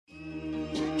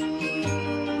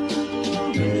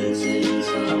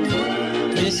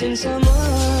missing someone.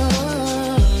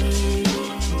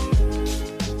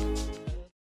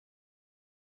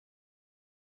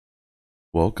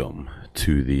 Welcome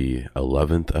to the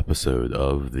 11th episode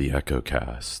of the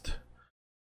EchoCast.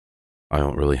 I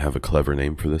don't really have a clever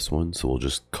name for this one, so we'll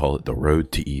just call it The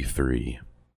Road to E3.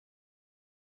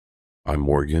 I'm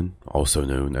Morgan, also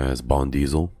known as Bond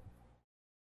Diesel,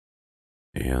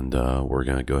 and we're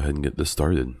going to go ahead and get this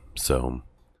started. So,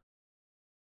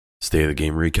 state of the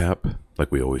game recap,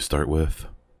 like we always start with.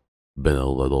 Been a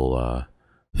little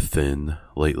thin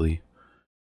lately.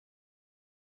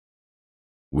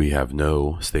 We have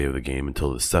no state of the game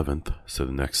until the 7th, so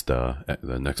the next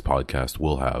podcast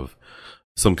will have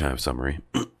some kind of summary.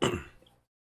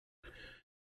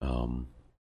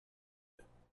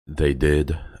 They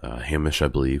did, Hamish, I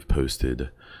believe, posted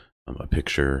a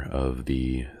picture of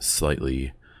the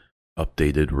slightly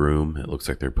updated room. It looks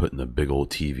like they're putting a big old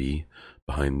TV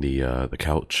behind the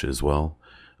couch as well.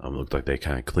 It looked like they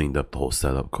kind of cleaned up the whole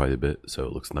setup quite a bit, so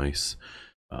it looks nice.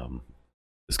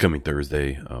 This coming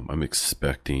Thursday, I'm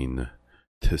expecting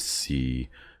to see,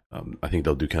 I think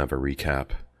they'll do kind of a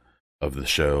recap of the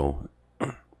show,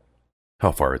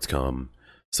 how far it's come,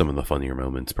 some of the funnier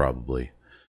moments probably,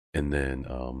 and then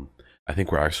I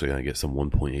think we're actually going to get some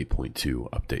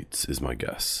 1.8.2 updates is my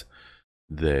guess.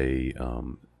 They,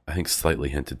 I think, slightly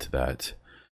hinted to that,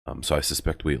 so I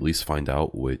suspect we at least find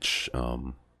out which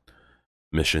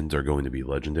missions are going to be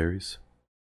legendaries.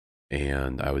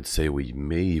 And I would say we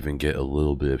may even get a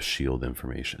little bit of shield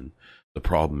information. The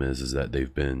problem is that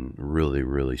they've been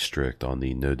really strict on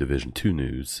the no Division 2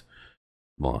 news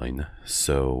line.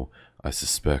 So I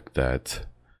suspect that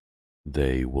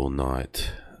they will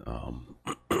not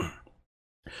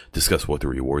discuss what the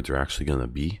rewards are actually going to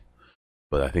be.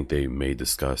 But I think they may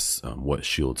discuss what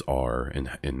shields are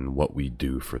and what we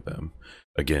do for them.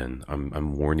 Again,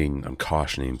 I'm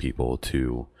cautioning people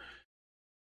to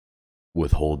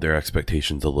withhold their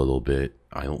expectations a little bit.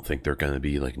 I don't think they're going to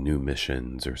be like new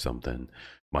missions or something.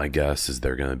 My guess is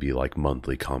they're going to be like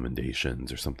monthly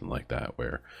commendations or something like that,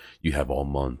 where you have all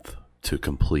month to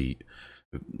complete,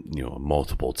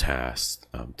 multiple tasks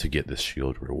to get this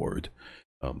shield reward.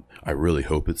 I really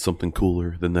hope it's something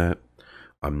cooler than that.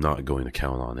 I'm not going to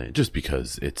count on it just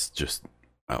because it's just,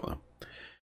 I don't know.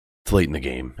 It's late in the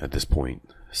game at this point,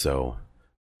 so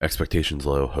expectations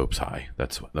low, hopes high.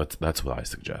 That's what I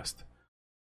suggest.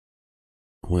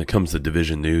 When it comes to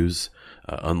Division news,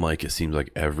 unlike it seems like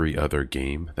every other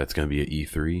game that's going to be at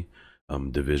E3,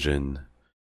 Division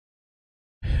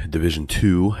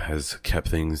 2 has kept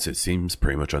things, it seems,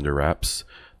 pretty much under wraps.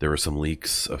 There were some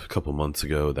leaks a couple months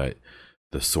ago that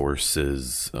the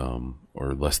sources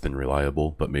are less than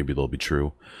reliable, but maybe they'll be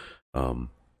true.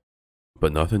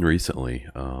 But nothing recently,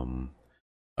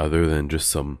 other than just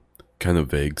some kind of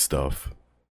vague stuff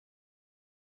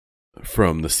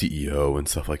from the CEO and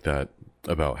stuff like that,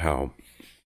 about how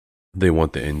they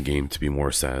want the end game to be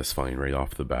more satisfying right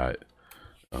off the bat,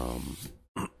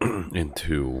 and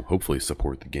to hopefully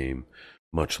support the game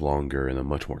much longer in a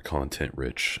much more content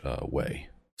rich way.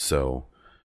 So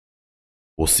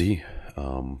we'll see.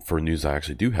 For news I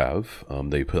actually do have,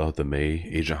 they put out the May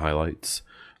agent highlights.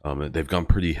 They've gone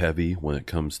pretty heavy when it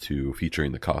comes to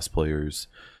featuring the cosplayers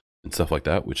and stuff like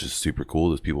that, which is super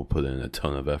cool. Those people put in a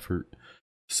ton of effort.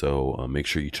 So make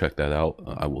sure you check that out.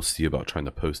 I will see about trying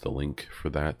to post a link for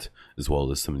that, as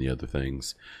well as some of the other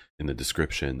things in the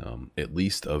description, at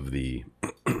least of the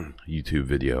YouTube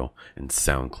video and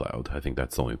SoundCloud. I think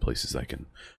that's the only places I can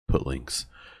put links.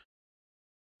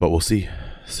 But we'll see.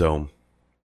 So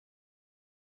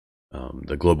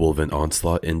the global event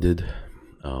Onslaught ended.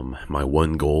 My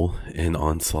one goal in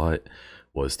Onslaught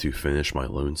was to finish my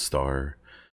Lone Star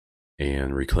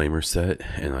and Reclaimer set,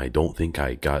 and I don't think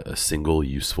I got a single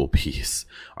useful piece.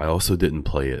 I also didn't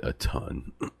play it a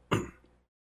ton.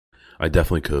 I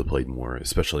definitely could have played more,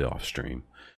 especially off stream.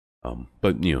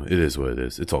 But it is what it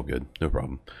is. It's all good, no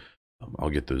problem.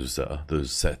 I'll get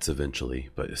those sets eventually,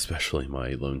 but especially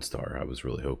my Lone Star, I was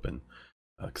really hoping,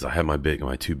 because I had my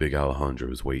two big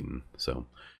Alejandros waiting. So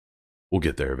we'll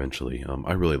get there eventually.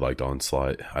 I really liked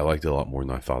Onslaught. I liked it a lot more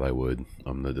than I thought I would.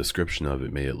 The description of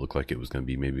it made it look like it was going to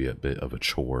be maybe a bit of a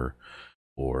chore,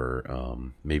 or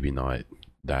maybe not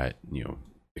that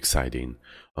exciting.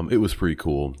 It was pretty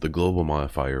cool. The global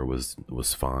modifier was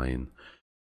fine.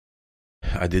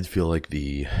 I did feel like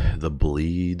the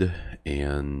bleed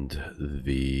and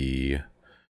the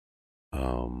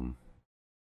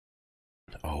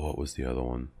what was the other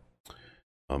one?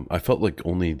 I felt like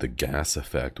only the gas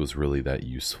effect was really that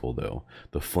useful, though.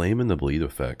 The flame and the bleed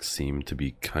effects seemed to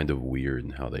be kind of weird in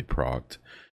how they procced,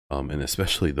 and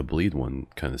especially the bleed one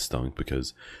kind of stunk,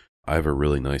 because I have a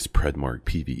really nice Predmark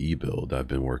PvE build I've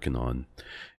been working on,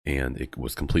 and it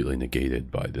was completely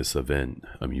negated by this event.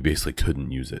 You basically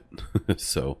couldn't use it.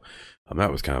 So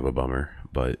that was kind of a bummer,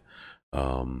 but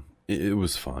it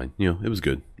was fine. It was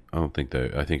good. I think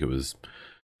it was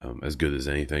as good as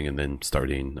anything. And then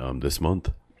starting this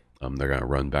month, they're going to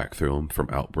run back through them from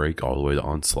Outbreak all the way to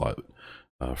Onslaught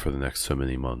for the next so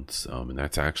many months. And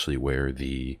that's actually where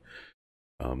the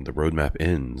roadmap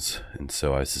ends. And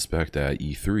so I suspect at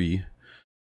E3,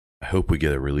 I hope we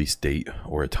get a release date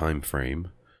or a time frame,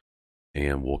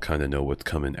 and we'll kind of know what's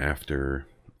coming after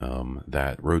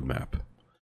that roadmap.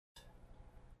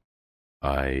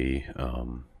 I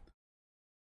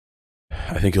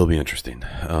think it'll be interesting.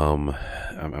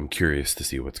 I'm curious to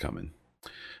see what's coming.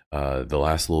 The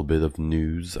last little bit of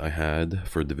news I had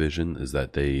for Division is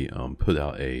that they put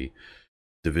out a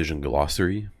Division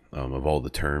Glossary of all the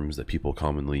terms that people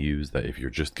commonly use that if you're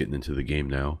just getting into the game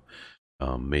now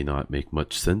may not make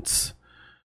much sense.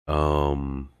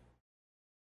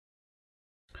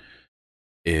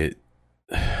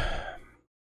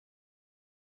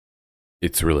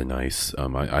 It's really nice.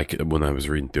 When I was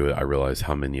reading through it, I realized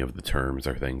how many of the terms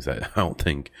are things that I don't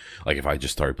think, like if I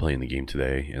just started playing the game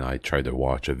today and I tried to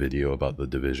watch a video about the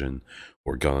Division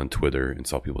or got on Twitter and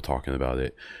saw people talking about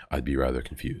it, I'd be rather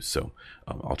confused. So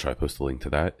I'll try to post a link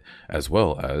to that, as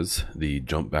well as the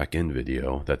jump back in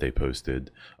video that they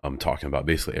posted, talking about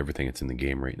basically everything that's in the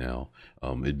game right now.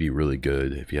 It'd be really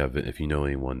good if you know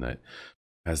anyone that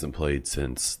hasn't played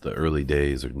since the early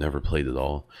days or never played at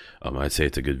all. I'd say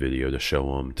it's a good video to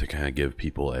show them, to kind of give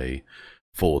people a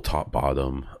full top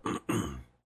bottom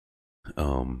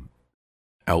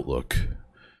outlook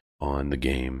on the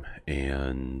game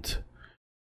and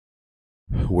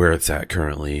where it's at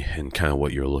currently and kind of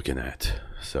what you're looking at.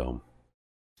 So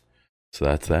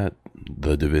that's that.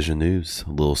 The Division news, a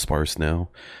little sparse now.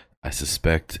 I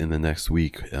suspect in the next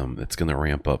week it's going to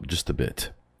ramp up just a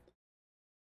bit.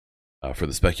 For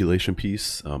the speculation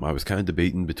piece, I was kind of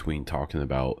debating between talking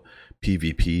about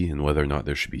PvP and whether or not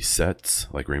there should be sets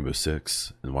like Rainbow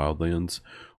Six and Wildlands,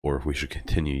 or if we should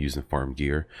continue using farm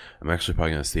gear. I'm actually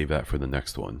probably going to save that for the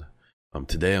next one.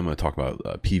 Today I'm going to talk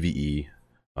about PvE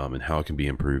and how it can be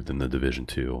improved in the Division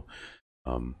 2.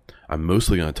 I'm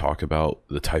mostly going to talk about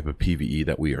the type of PvE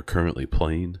that we are currently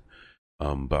playing,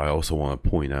 but I also want to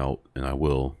point out, and I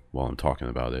will while I'm talking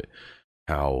about it,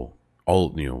 how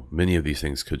many of these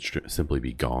things could simply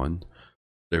be gone.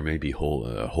 There may be a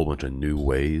whole bunch of new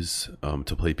ways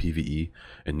to play PvE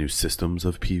and new systems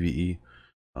of PvE,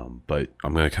 but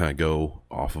I'm going to kind of go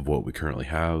off of what we currently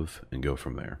have and go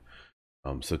from there.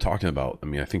 So talking about,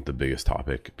 I think the biggest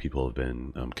topic people have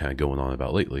been kind of going on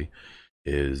about lately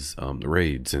is the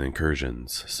raids and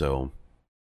incursions. So,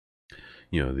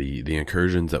 the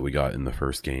incursions that we got in the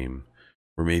first game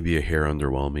were maybe a hair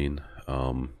underwhelming,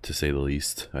 to say the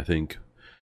least. I think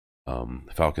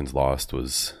Falcons Lost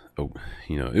was,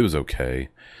 it was okay.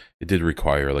 It did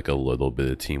require like a little bit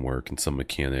of teamwork and some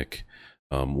mechanic.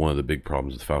 One of the big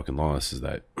problems with Falcon Lost is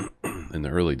that in the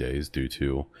early days, due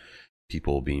to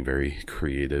people being very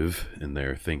creative in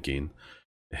their thinking,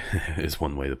 is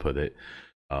one way to put it.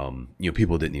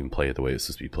 People didn't even play it the way it's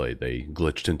supposed to be played. They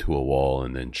glitched into a wall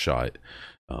and then shot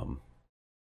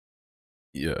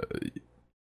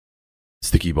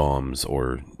sticky bombs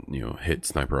or hit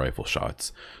sniper rifle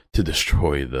shots to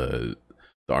destroy the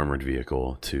armored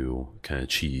vehicle to kind of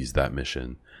cheese that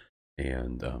mission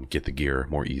and get the gear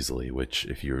more easily, which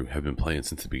if you have been playing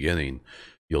since the beginning,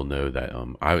 you'll know that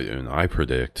I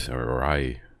predict, or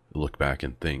I look back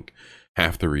and think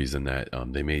half the reason that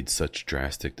they made such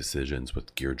drastic decisions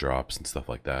with gear drops and stuff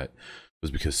like that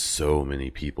was because so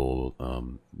many people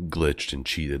glitched and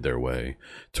cheated their way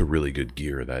to really good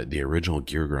gear that the original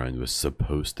gear grind was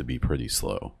supposed to be pretty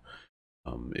slow.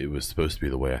 It was supposed to be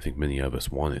the way I think many of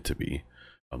us want it to be,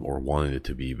 or wanted it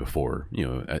to be before.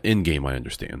 In game, I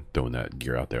understand throwing that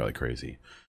gear out there like crazy,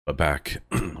 but back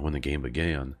when the game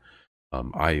began,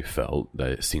 I felt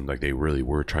that it seemed like they really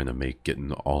were trying to make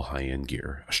getting all high-end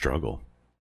gear a struggle.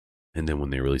 And then when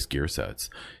they released gear sets,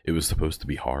 it was supposed to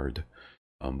be hard.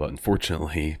 But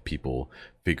unfortunately, people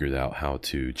figured out how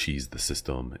to cheese the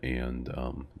system, and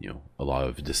a lot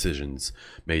of decisions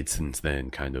made since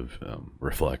then kind of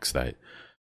reflects that.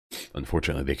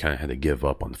 Unfortunately, they kind of had to give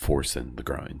up on forcing the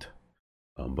grind.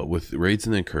 But with raids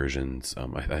and incursions,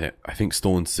 I think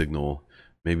Stolen Signal,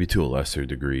 maybe to a lesser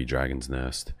degree Dragon's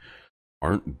Nest,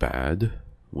 aren't bad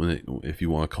if you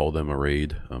want to call them a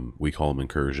raid. We call them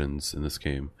incursions in this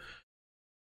game.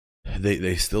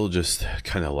 They still just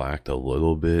kind of lacked a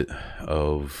little bit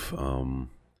of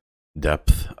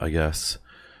depth, I guess.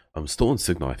 Stolen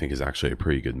Signal, I think, is actually a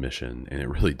pretty good mission, and it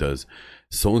really does.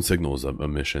 Stolen Signal is a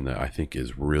mission that I think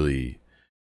is really,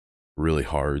 really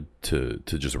hard to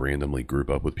just randomly group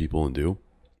up with people and do,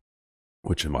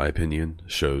 which, in my opinion,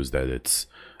 shows that it's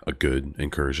a good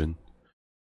incursion.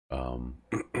 Um,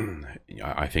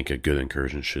 I think a good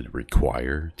incursion should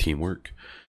require teamwork.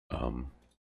 Um,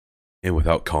 and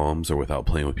without comms or without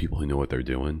playing with people who know what they're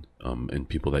doing, and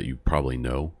people that you probably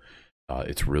know,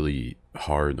 it's really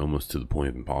hard, almost to the point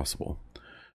of impossible.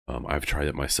 I've tried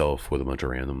it myself with a bunch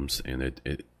of randoms, and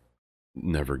it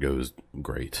never goes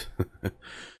great.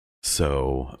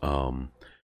 So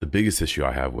the biggest issue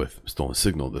I have with Stolen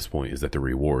Signal at this point is that the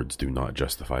rewards do not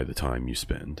justify the time you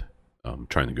spend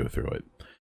trying to go through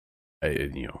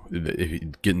it. You know, if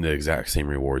you getting the exact same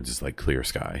rewards is like Clear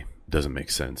Sky doesn't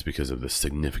make sense because of the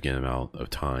significant amount of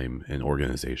time and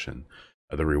organization.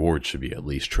 The rewards should be at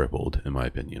least tripled, in my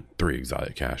opinion. 3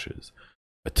 exotic caches,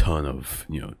 a ton of,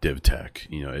 you know, div tech.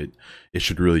 You know, it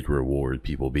should really reward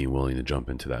people being willing to jump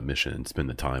into that mission and spend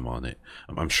the time on it.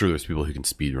 I'm sure there's people who can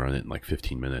speed run it in like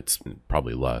 15 minutes,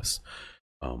 probably less.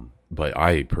 But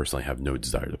I personally have no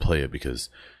desire to play it because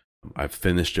I've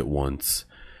finished it once,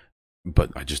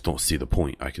 but I just don't see the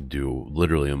point. I could do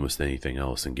literally almost anything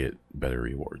else and get better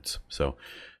rewards. So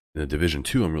in the Division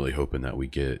 2, I'm really hoping that we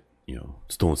get, you know,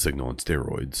 Stolen Signal on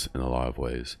steroids in a lot of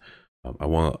ways. I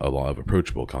want a lot of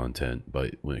approachable content,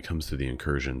 but when it comes to the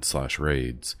incursion /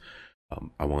 raids,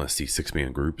 I want to see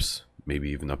 6-man groups, maybe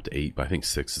even up to 8, but I think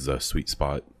 6 is a sweet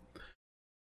spot.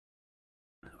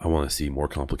 I want to see more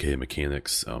complicated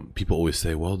mechanics. People always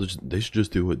say, well, they should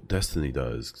just do what Destiny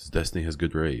does, because Destiny has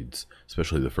good raids,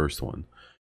 especially the first one.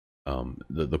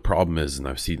 The problem is, and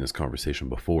I've seen this conversation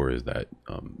before, is that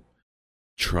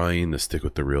trying to stick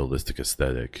with the realistic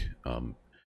aesthetic,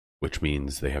 which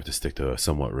means they have to stick to a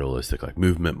somewhat realistic like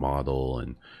movement model,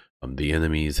 and the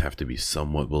enemies have to be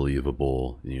somewhat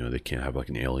believable. You know, they can't have like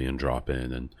an alien drop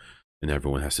in and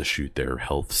everyone has to shoot their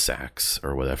health sacks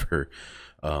or whatever.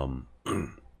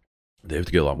 They have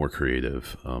to get a lot more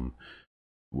creative,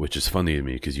 which is funny to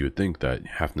me because you would think that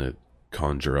having to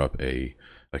conjure up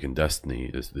like in Destiny,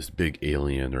 this big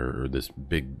alien or this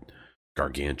big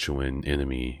gargantuan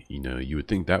enemy, you know, you would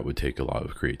think that would take a lot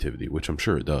of creativity, which I'm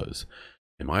sure it does.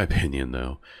 In my opinion,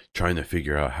 though, trying to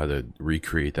figure out how to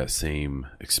recreate that same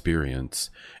experience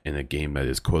in a game that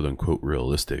is quote unquote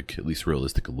realistic, at least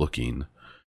realistic looking,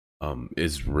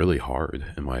 is really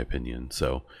hard, in my opinion.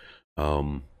 So,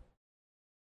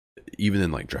 even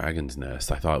in like Dragon's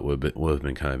Nest, I thought it would have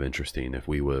been kind of interesting if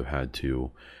we would have had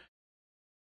to,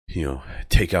 you know,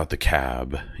 take out the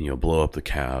cab, you know, blow up the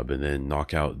cab, and then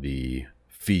knock out the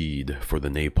feed for the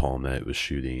napalm that it was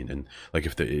shooting, and like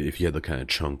if you had to kind of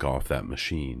chunk off that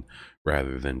machine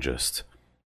rather than just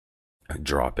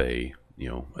drop a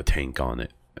tank on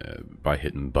it by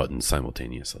hitting buttons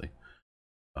simultaneously.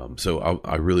 So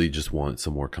I really just want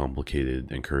some more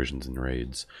complicated incursions and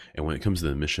raids. And when it comes to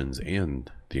the missions and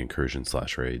the incursion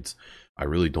 / raids, I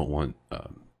really don't want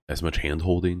as much hand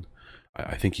holding.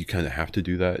 I think you kind of have to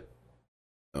do that,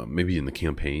 maybe in the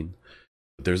campaign.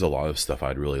 But there's a lot of stuff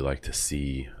I'd really like to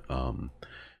see,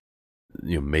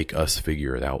 make us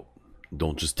figure it out.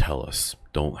 Don't just tell us.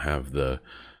 Don't have the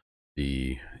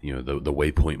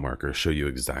waypoint marker show you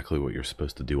exactly what you're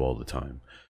supposed to do all the time.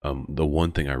 The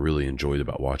one thing I really enjoyed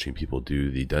about watching people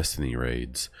do the Destiny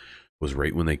raids was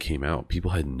right when they came out,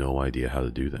 people had no idea how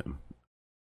to do them.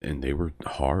 And they were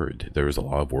hard. There was a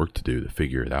lot of work to do to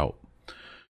figure it out.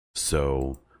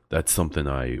 So that's something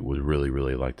I would really,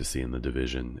 really like to see in the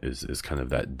Division is kind of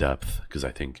that depth, because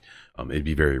I think it'd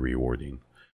be very rewarding.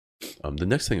 The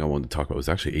next thing I wanted to talk about was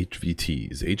actually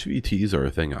HVTs. HVTs are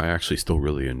a thing I actually still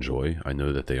really enjoy. I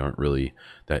know that they aren't really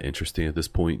that interesting at this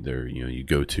point. They're, you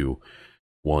go to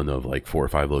one of like 4 or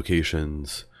 5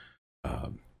 locations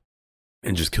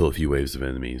and just kill a few waves of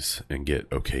enemies and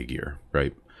get okay gear,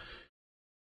 right?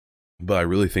 But I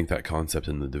really think that concept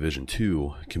in the Division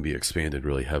 2 can be expanded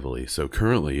really heavily. So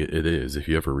currently it is, if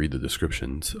you ever read the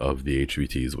descriptions of the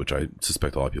HVTs, which I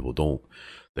suspect a lot of people don't,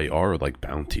 they are like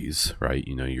bounties, right?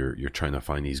 You're trying to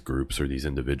find these groups or these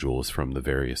individuals from the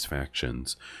various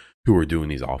factions who are doing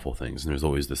these awful things. And there's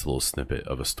always this little snippet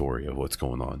of a story of what's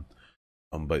going on.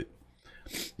 But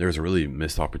there's a really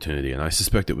missed opportunity, and I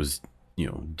suspect it was,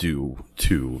 due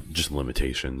to just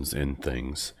limitations and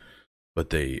things. But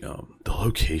the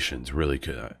locations really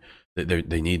could. There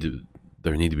need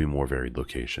to be more varied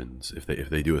locations. If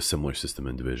they do a similar system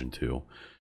in Division 2,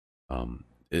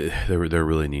 there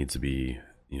really needs to be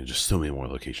just so many more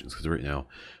locations. Because right now,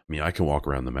 I can walk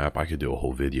around the map. I could do a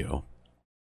whole video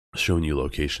showing you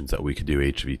locations that we could do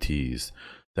HVTs.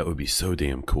 That would be so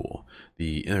damn cool.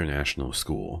 The international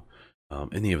school.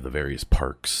 any of the various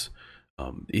parks,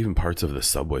 even parts of the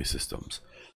subway systems.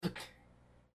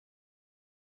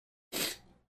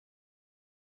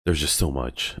 There's just so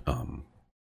much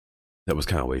that was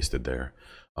kind of wasted there.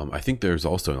 I think there's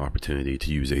also an opportunity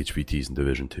to use HVTs in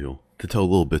Division 2 to tell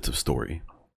little bits of story,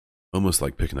 almost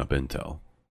like picking up intel.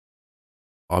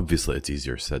 Obviously, it's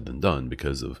easier said than done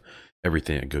because of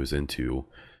everything that goes into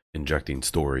injecting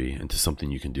story into something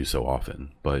you can do so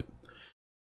often, but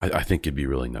I think it'd be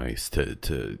really nice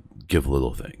to give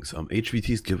little things.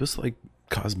 HVTs give us like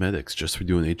cosmetics just for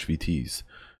doing HVTs.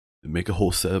 Make a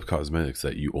whole set of cosmetics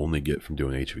that you only get from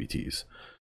doing HVTs.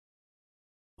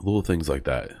 Little things like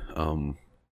that.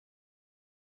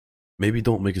 Maybe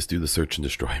don't make us do the search and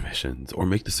destroy missions, or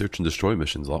make the search and destroy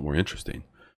missions a lot more interesting,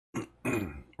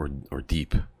 or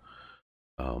deep.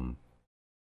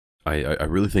 I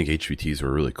really think HVTs are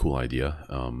a really cool idea.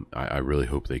 I really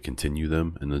hope they continue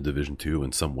them in the Division 2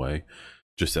 in some way,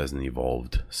 just as an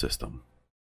evolved system.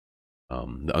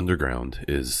 The underground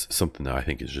is something that I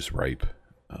think is just ripe.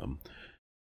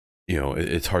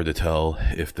 It's hard to tell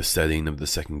if the setting of the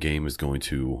second game is going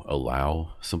to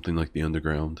allow something like the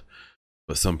underground,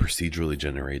 but some procedurally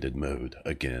generated mode,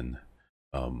 again,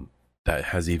 that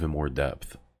has even more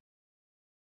depth.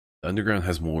 The underground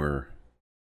has more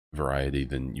variety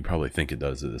than you probably think it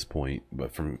does at this point,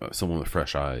 but from someone with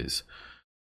fresh eyes,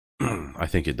 I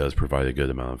think it does provide a good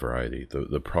amount of variety.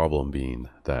 The problem being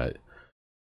that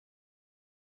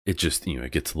it just,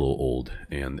 it gets a little old,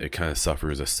 and it kind of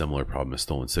suffers a similar problem as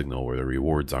Stolen Signal, where the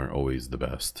rewards aren't always the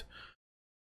best.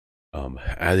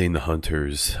 Adding the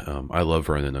hunters, I love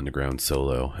running underground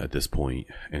solo at this point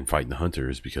and fighting the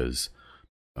hunters, because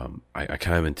I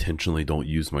kind of intentionally don't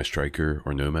use my striker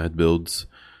or nomad builds.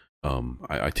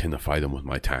 I tend to fight them with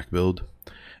my attack build,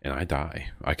 and I die.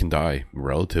 I can die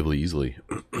relatively easily,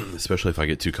 especially if I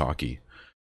get too cocky.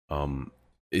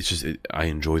 It's just, I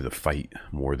enjoy the fight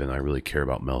more than I really care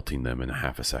about melting them in a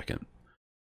half a second.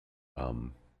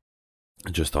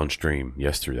 Just on stream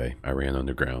yesterday, I ran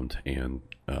underground, and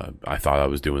I thought I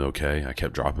was doing okay. I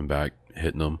kept dropping back,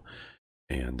 hitting them,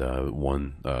 and the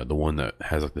one that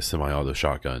has like the semi-auto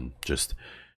shotgun just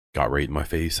got right in my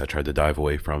face. I tried to dive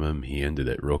away from him. He ended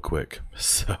it real quick.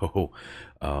 So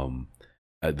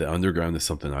the underground is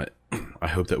something I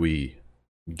hope that we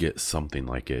get something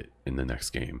like it in the next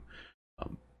game.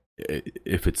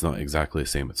 If it's not exactly the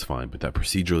same, it's fine, but that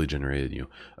procedurally generated,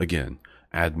 again,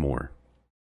 add more.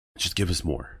 Just give us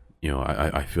more.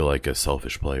 I feel like a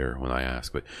selfish player when I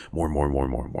ask, but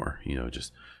more.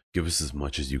 Just give us as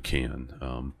much as you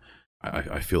can.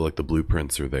 I feel like the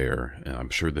blueprints are there, and I'm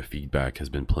sure the feedback has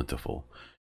been plentiful.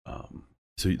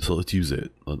 So let's use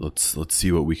it. Let's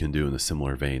see what we can do in a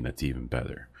similar vein that's even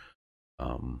better.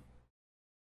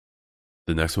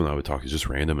 The next one I would talk is just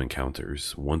random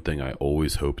encounters. One thing I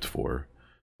always hoped for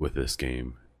with this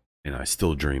game, and I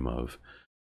still dream of,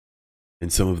 in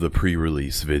some of the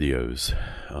pre-release videos,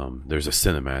 there's a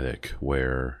cinematic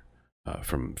where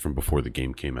from before the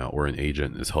game came out, where an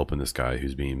agent is helping this guy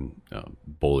who's being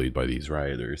bullied by these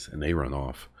rioters, and they run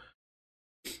off,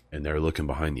 and they're looking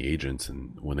behind the agents,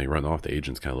 and when they run off, the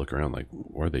agents kind of look around like,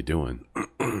 what are they doing?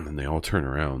 And they all turn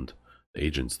around, the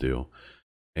agents do,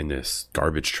 and this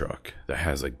garbage truck that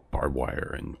has like barbed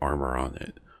wire and armor on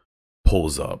it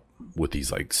pulls up with these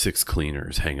like 6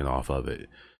 cleaners hanging off of it,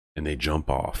 and they jump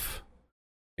off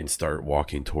and start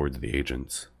walking towards the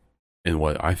agents. And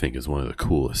what I think is one of the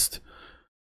coolest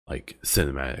like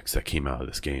cinematics that came out of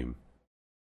this game.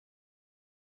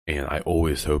 And I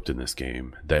always hoped in this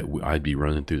game that I'd be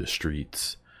running through the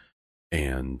streets,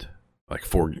 and like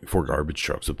four garbage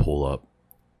trucks would pull up,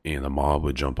 and a mob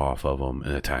would jump off of them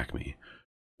and attack me,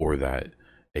 or that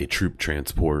a troop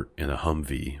transport and a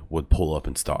Humvee would pull up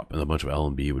and stop, and a bunch of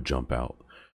LMB would jump out,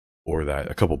 or that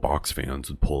a couple box fans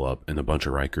would pull up and a bunch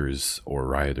of Rikers or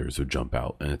rioters would jump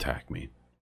out and attack me.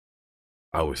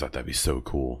 I always thought that'd be so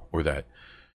cool. Or that,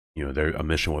 a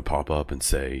mission would pop up and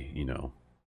say,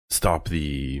 stop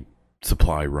the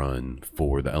supply run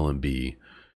for the LMB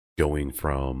going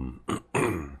from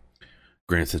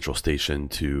Grand Central Station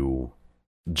to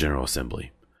General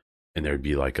Assembly. And there'd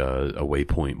be like a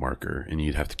waypoint marker, and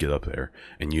you'd have to get up there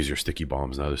and use your sticky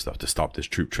bombs and other stuff to stop this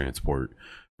troop transport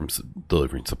from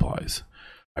delivering supplies.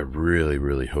 I really,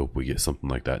 really hope we get something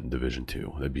like that in Division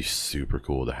 2. That'd be super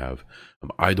cool to have.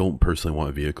 I don't personally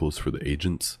want vehicles for the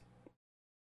agents.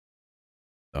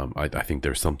 I think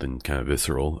there's something kind of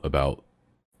visceral about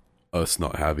us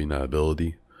not having that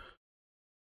ability.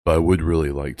 But I would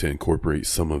really like to incorporate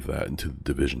some of that into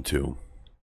Division 2.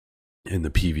 In the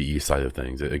PvE side of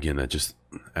things, again, that just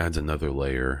adds another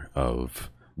layer of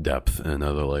depth and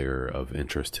another layer of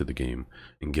interest to the game,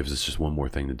 and gives us just one more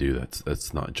thing to do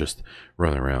that's not just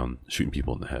running around shooting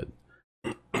people in the head.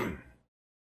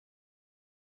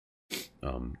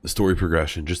 The story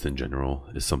progression, just in general,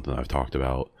 is something I've talked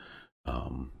about.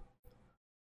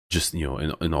 Just, you know,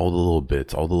 in all the little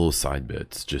bits, all the little side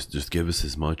bits, just give us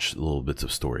as much little bits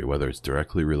of story, whether it's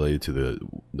directly related to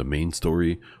the main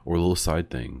story or little side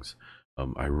things.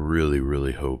 I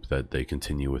really hope that they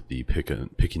continue with the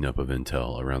picking up of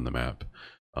intel around the map.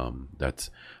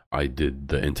 I did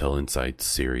the Intel Insights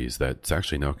series that's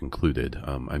actually now concluded.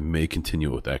 I may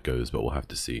continue with Echoes, but we'll have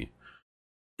to see.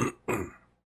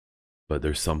 But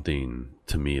there's something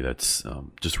to me that's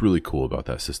just really cool about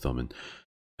that system. And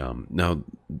now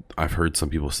I've heard some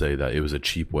people say that it was a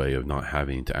cheap way of not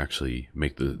having to actually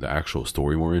make the actual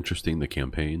story more interesting, the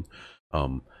campaign.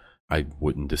 I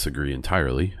wouldn't disagree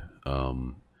entirely.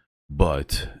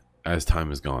 But as time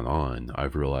has gone on,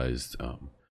 I've realized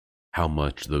how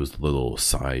much those little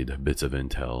side bits of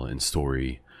intel and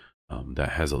story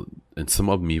that has and some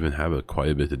of them even have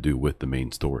quite a bit to do with the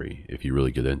main story if you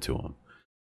really get into them.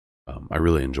 I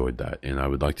really enjoyed that, and I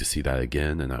would like to see that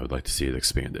again, and I would like to see it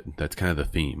expanded. That's kind of the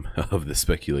theme of the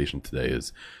speculation today: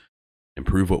 is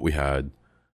improve what we had,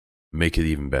 make it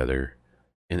even better,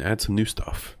 and add some new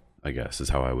stuff, I guess is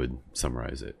how I would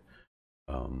summarize it.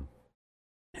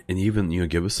 And even, you know,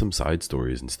 give us some side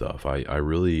stories and stuff. I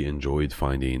really enjoyed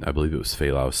finding, I believe it was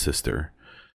Fei Lao's sister,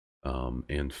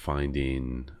 and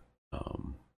finding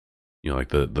you know, like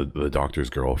the doctor's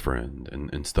girlfriend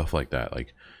and stuff like that.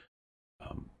 Like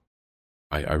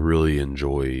I really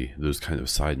enjoy those kind of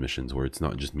side missions where it's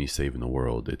not just me saving the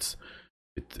world, it's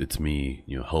me,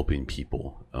 you know, helping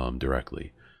people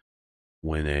directly.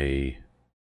 When a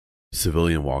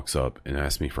civilian walks up and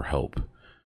asks me for help,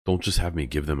 don't just have me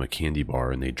give them a candy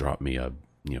bar and they drop me a,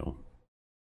 you know,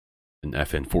 an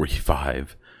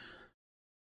FN-45.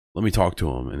 Let me talk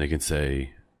to them, and they can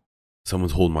say,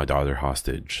 someone's holding my daughter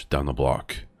hostage down the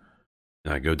block.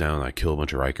 And I go down and I kill a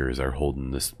bunch of Rikers that are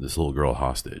holding this little girl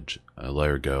hostage. I let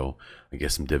her go. I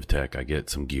get some div tech. I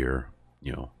get some gear.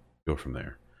 You know, go from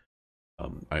there.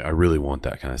 I really want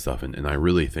that kind of stuff, and I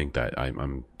really think that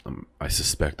I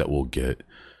suspect that we'll get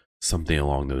something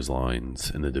along those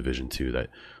lines in the Division 2, that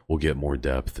we'll get more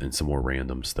depth and some more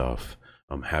random stuff.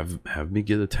 Have me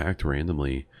get attacked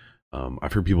randomly.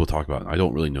 I've heard people talk about it. I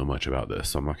don't really know much about this,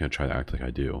 so I'm not going to try to act like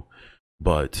I do.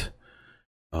 But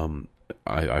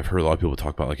I've heard a lot of people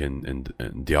talk about, like in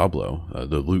Diablo,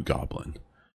 the loot goblin,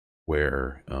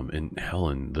 where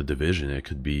in the Division, it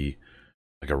could be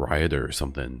like a rioter or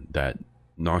something that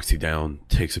knocks you down,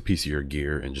 takes a piece of your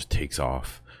gear, and just takes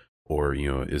off. Or,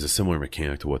 you know, is a similar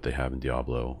mechanic to what they have in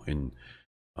Diablo. And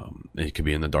it could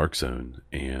be in the Dark Zone,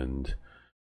 and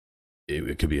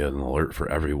it could be an alert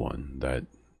for everyone that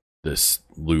this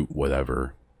loot,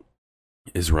 whatever,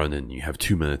 is running. You have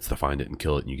 2 minutes to find it and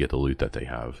kill it, and you get the loot that they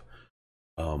have.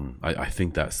 I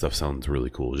think that stuff sounds really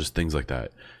cool. Just things like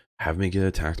that. Have me get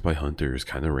attacked by hunters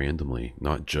kind of randomly,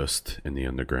 not just in the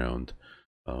underground.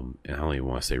 And I don't even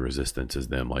want to say resistance is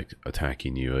them like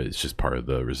attacking you. It's just part of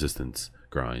the resistance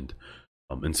grind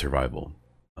and survival.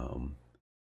 And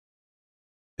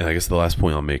I guess the last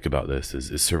point I'll make about this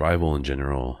is survival in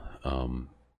general.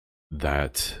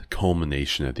 That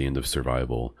culmination at the end of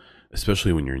survival,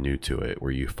 especially when you're new to it,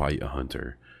 where you fight a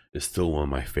hunter, is still one of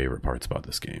my favorite parts about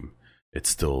this game. It's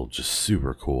still just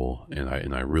super cool, and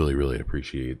I really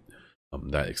appreciate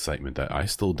that excitement. That I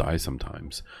still die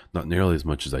sometimes, not nearly as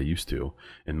much as I used to,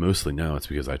 and mostly now it's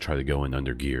because I try to go in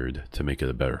under geared to make it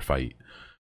a better fight.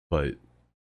 But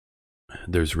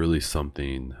there's really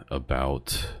something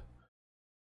about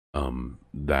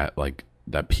that, like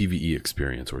that PvE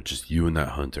experience where it's just you and that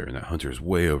hunter is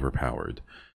way overpowered.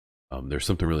 There's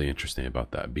something really interesting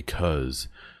about that, because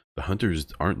the hunters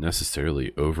aren't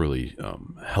necessarily overly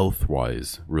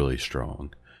health-wise really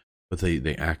strong, but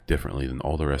they act differently than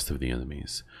all the rest of the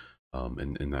enemies.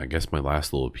 And I guess my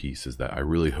last little piece is that I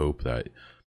really hope that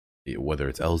whether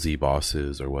it's LZ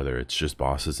bosses or whether it's just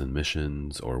bosses and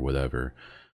missions or whatever,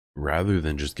 rather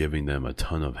than just giving them a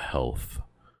ton of health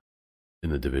in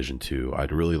the Division 2,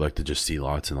 I'd really like to just see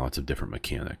lots and lots of different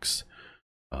mechanics.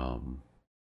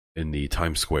 In the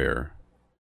Times Square,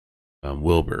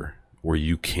 Wilbur, where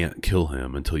you can't kill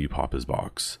him until you pop his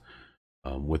box.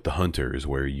 With the hunters,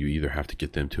 where you either have to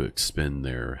get them to expend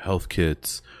their health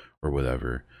kits or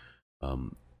whatever.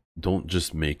 Don't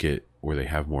just make it where they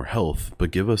have more health,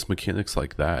 but give us mechanics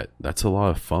like that. That's a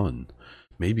lot of fun.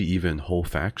 Maybe even whole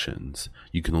factions,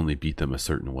 you can only beat them a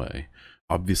certain way.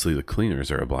 Obviously the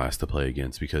cleaners are a blast to play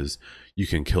against, because you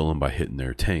can kill them by hitting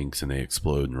their tanks and they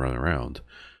explode and run around.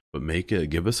 but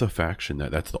give us a faction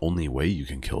that's the only way you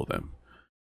can kill them.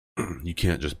 You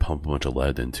can't just pump a bunch of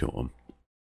lead into them.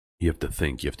 You have to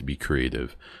think, you have to be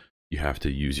creative, you have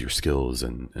to use your skills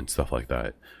and stuff like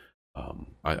that.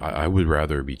 I would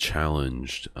rather be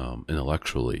challenged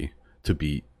intellectually to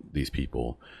beat these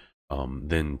people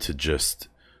than to just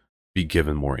be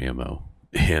given more ammo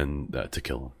and to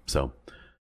kill them.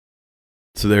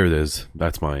 So there it is.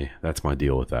 That's my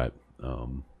deal with that.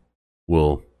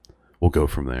 We'll go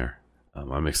from there.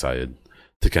 I'm excited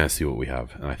to kind of see what we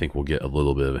have, and I think we'll get a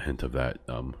little bit of a hint of that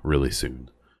really soon.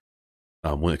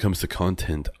 When it comes to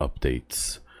content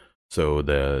updates, so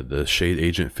the SHD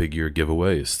Agent Figure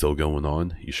Giveaway is still going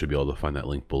on. You should be able to find that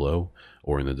link below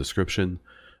or in the description.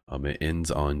 It ends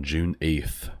on June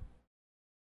 8th.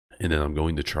 And then I'm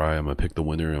going to pick the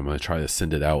winner. I'm going to try to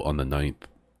send it out on the 9th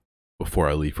before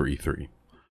I leave for E3.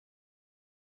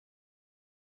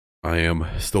 I am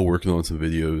still working on some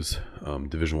videos,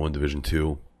 Division 1, Division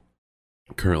 2.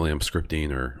 Currently I'm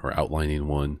scripting or outlining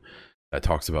one that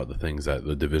talks about the things that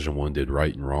the Division 1 did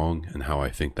right and wrong, and how I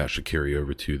think that should carry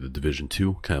over to the Division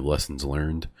 2, kind of lessons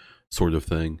learned sort of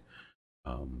thing.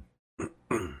 I'm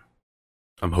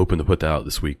hoping to put that out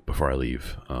this week before I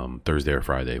leave. Thursday or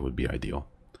Friday would be ideal.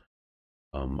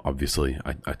 Obviously,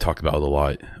 I talk about it a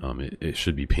lot. It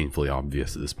should be painfully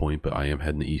obvious at this point, but I am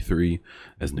heading to E3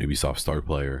 as an Ubisoft star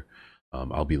player.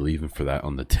 I'll be leaving for that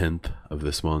on the 10th of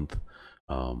this month.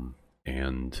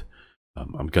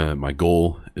 My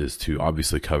goal is to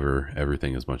obviously cover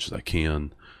everything as much as I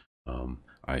can.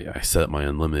 I set up my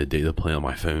unlimited data plan on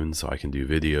my phone so I can do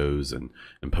videos and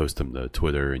post them to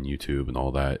Twitter and YouTube and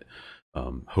all that.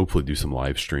 Hopefully do some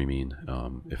live streaming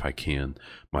if I can.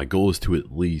 My goal is to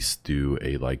at least do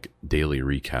a daily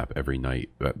recap every night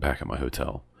back at my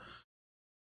hotel.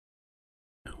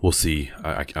 We'll see.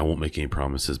 I won't make any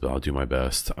promises, but I'll do my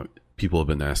best. People have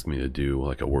been asking me to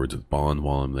do a Words with Bond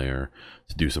while I'm there,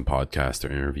 to do some podcasts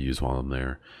or interviews while I'm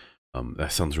there.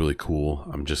 That sounds really cool.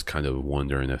 I'm just kind of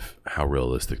wondering how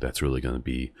realistic that's really going to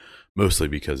be, mostly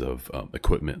because of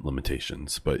equipment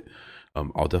limitations. But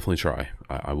I'll definitely try.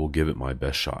 I will give it my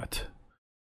best shot.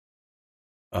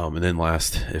 And then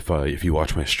last, if you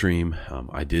watch my stream,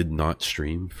 I did not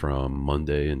stream from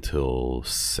Monday until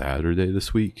Saturday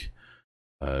this week.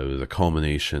 It was a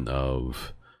culmination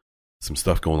of some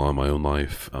stuff going on in my own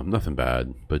life. Nothing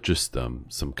bad, but just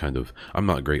some kind of, I'm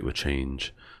not great with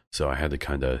change, so I had to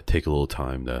kind of take a little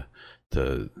time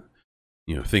to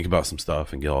think about some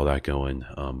stuff and get all that going.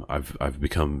 I've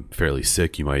become fairly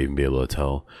sick. You might even be able to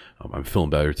tell. I'm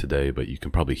feeling better today, but you can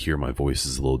probably hear my voice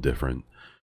is a little different.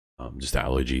 Just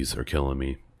allergies are killing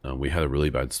me. We had a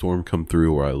really bad storm come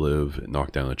through where I live. It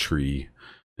knocked down a tree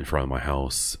in front of my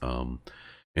house,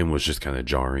 and was just kind of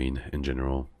jarring in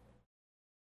general.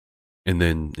 And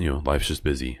then life's just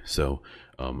busy, so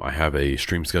I have a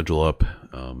stream schedule up.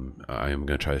 I am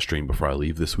going to try to stream before I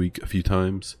leave this week a few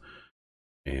times,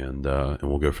 and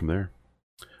we'll go from there.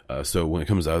 So when it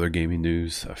comes to other gaming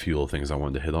news, a few little things I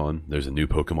wanted to hit on. There's a new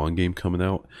Pokemon game coming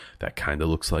out that kind of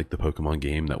looks like the Pokemon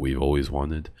game that we've always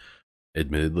wanted.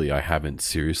 Admittedly, I haven't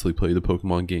seriously played a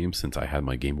Pokemon game since I had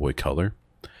my Game Boy Color,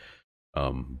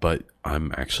 but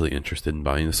I'm actually interested in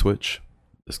buying the Switch.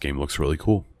 This game looks really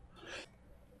cool.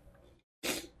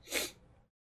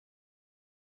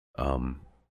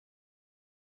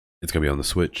 It's gonna be on the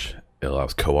Switch. It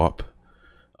allows co-op.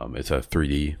 It's a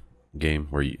 3D game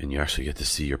where you actually get to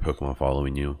see your Pokemon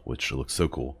following you, which looks so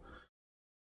cool.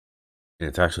 And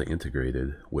it's actually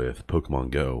integrated with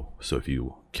Pokemon Go, so if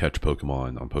you catch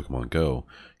Pokemon on Pokemon Go,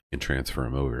 you can transfer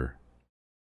them over.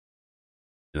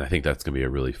 And I think that's gonna be a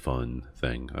really fun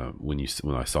thing. When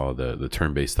I saw the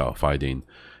turn-based style fighting,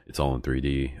 it's all in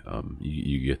 3D.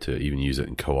 You get to even use it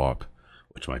in co-op,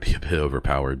 which might be a bit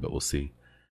overpowered, but we'll see.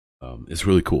 It's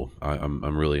really cool.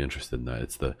 I'm really interested in that.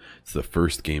 It's the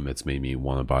first game that's made me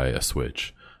want to buy a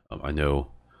Switch. I know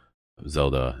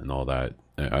Zelda and all that.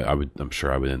 I'm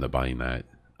sure I would end up buying that.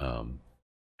 I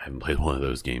haven't played one of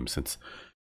those games since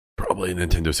probably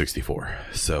Nintendo 64.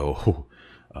 So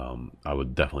I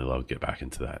would definitely love to get back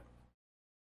into that.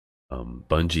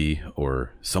 Bungie,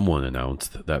 or someone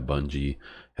announced that Bungie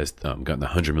has gotten a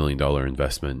 $100 million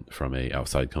investment from a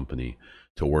outside company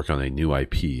to work on a new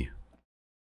IP,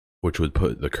 which would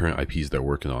put the current IPs they're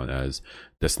working on as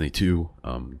Destiny 2,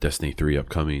 Destiny 3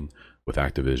 upcoming with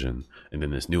Activision, and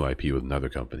then this new IP with another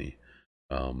company.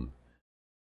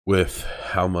 With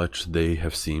how much they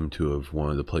have seemed to have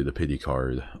wanted to play the pity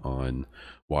card on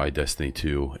why Destiny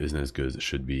 2 isn't as good as it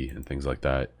should be and things like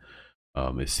that,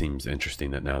 it seems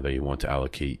interesting that now they want to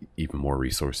allocate even more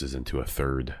resources into a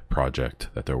third project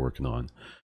that they're working on.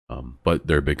 But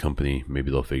they're a big company. Maybe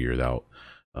they'll figure it out.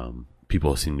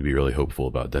 people seem to be really hopeful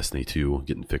about Destiny 2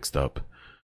 getting fixed up.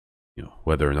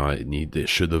 Whether or not it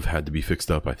should have had to be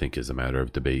fixed up, I think is a matter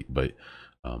of debate. But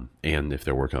and if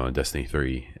they're working on Destiny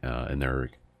 3 and they're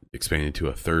expanding to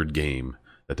a third game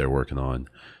that they're working on,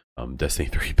 Destiny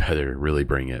 3 better really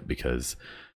bring it, because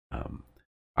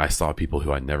I saw people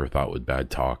who I never thought would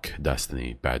bad talking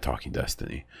Destiny,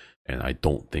 and I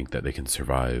don't think that they can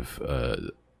survive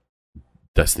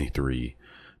Destiny 3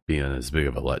 being as big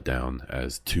of a letdown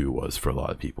as 2 was for a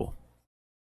lot of people.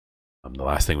 The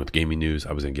last thing with gaming news,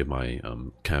 I was going to give my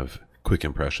kind of quick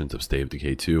impressions of State of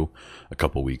Decay 2 a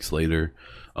couple weeks later.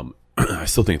 I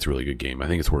still think it's a really good game. I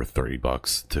think it's worth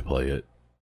 $30 to play it.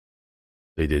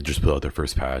 They did just put out their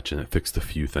first patch, and it fixed a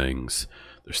few things.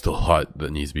 There's still a lot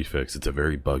that needs to be fixed. It's a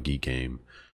very buggy game,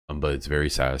 but it's very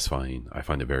satisfying. I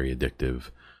find it very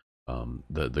addictive.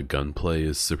 The gunplay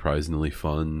is surprisingly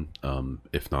fun,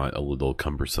 if not a little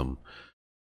cumbersome.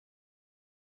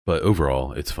 But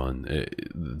overall, it's fun.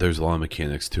 There's a lot of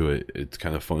mechanics to it. It's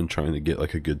kind of fun trying to get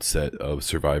like a good set of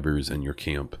survivors in your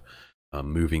camp,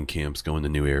 moving camps, going to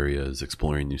new areas,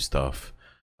 exploring new stuff.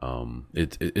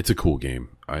 It's a cool game.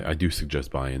 I do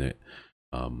suggest buying it.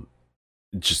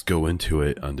 Just go into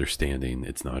it understanding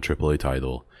it's not a AAA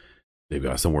title. They've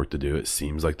got some work to do. It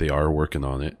seems like they are working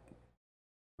on it.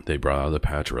 They brought out a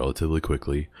patch relatively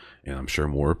quickly, and I'm sure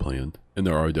more are planned. And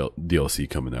there are DLC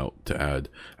coming out to add.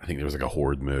 I think there was like a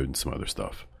horde mode and some other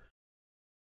stuff.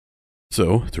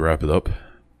 So, to wrap it up,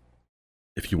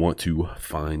 if you want to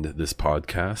find this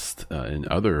podcast in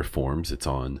other forms, it's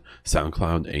on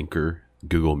SoundCloud, Anchor,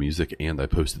 Google Music, and I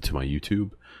posted to my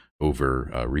YouTube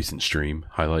over recent stream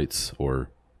highlights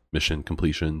or mission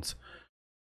completions.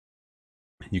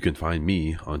 You can find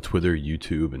me on Twitter,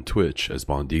 YouTube, and Twitch as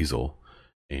Bond Diesel,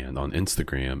 and on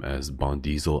Instagram as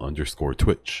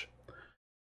BondDiesel_Twitch.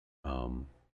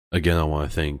 Again, I want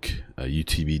to thank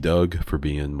UTB Doug for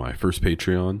being my first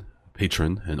patron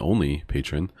and only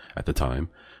patron at the time.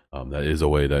 That is a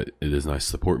way that it is nice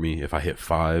to support me. If I hit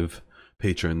 5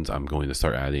 patrons, I'm going to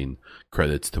start adding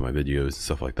credits to my videos and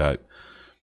stuff like that.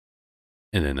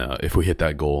 And then if we hit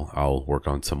that goal, I'll work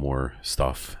on some more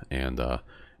stuff and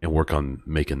work on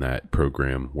making that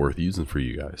program worth using for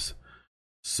you guys.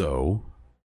 So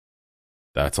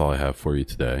that's all I have for you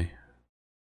today.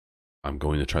 I'm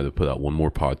going to try to put out one more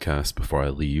podcast before I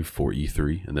leave for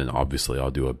E3, and then obviously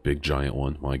I'll do a big giant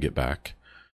one when I get back.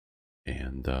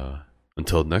 And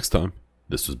until next time,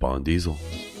 this was Bond Diesel.